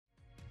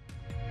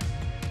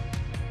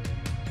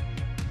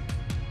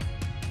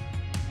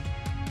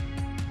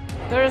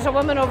There is a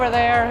woman over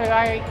there who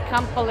I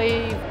can't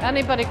believe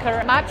anybody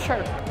could match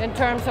her in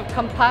terms of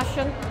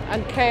compassion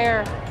and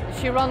care.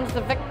 She runs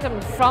the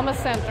Victims Trauma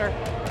Centre,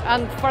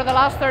 and for the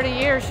last 30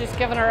 years she's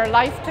given her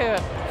life to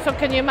it. So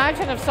can you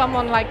imagine if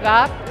someone like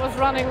that was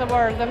running the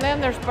world? And then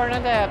there's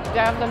Bernadette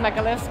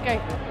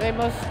McWilliams, the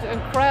most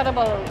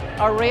incredible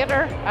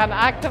orator and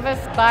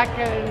activist back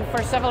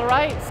for civil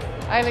rights.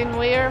 Eileen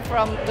Weir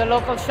from the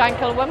local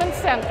Shankill Women's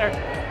Centre.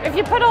 If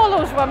you put all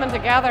those women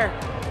together,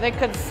 they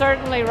could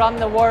certainly run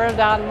the world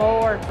and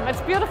more.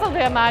 It's beautiful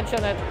to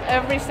imagine it.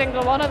 Every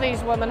single one of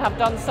these women have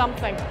done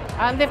something,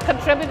 and they've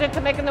contributed to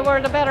making the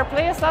world a better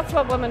place. That's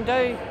what women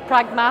do.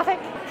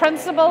 Pragmatic,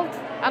 principled,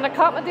 and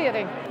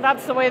accommodating.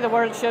 That's the way the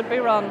world should be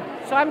run.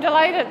 So I'm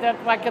delighted that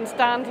I can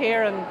stand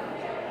here and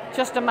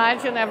just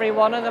imagine every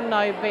one of them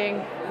now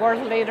being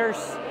world leaders.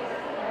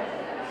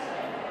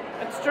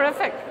 It's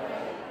terrific.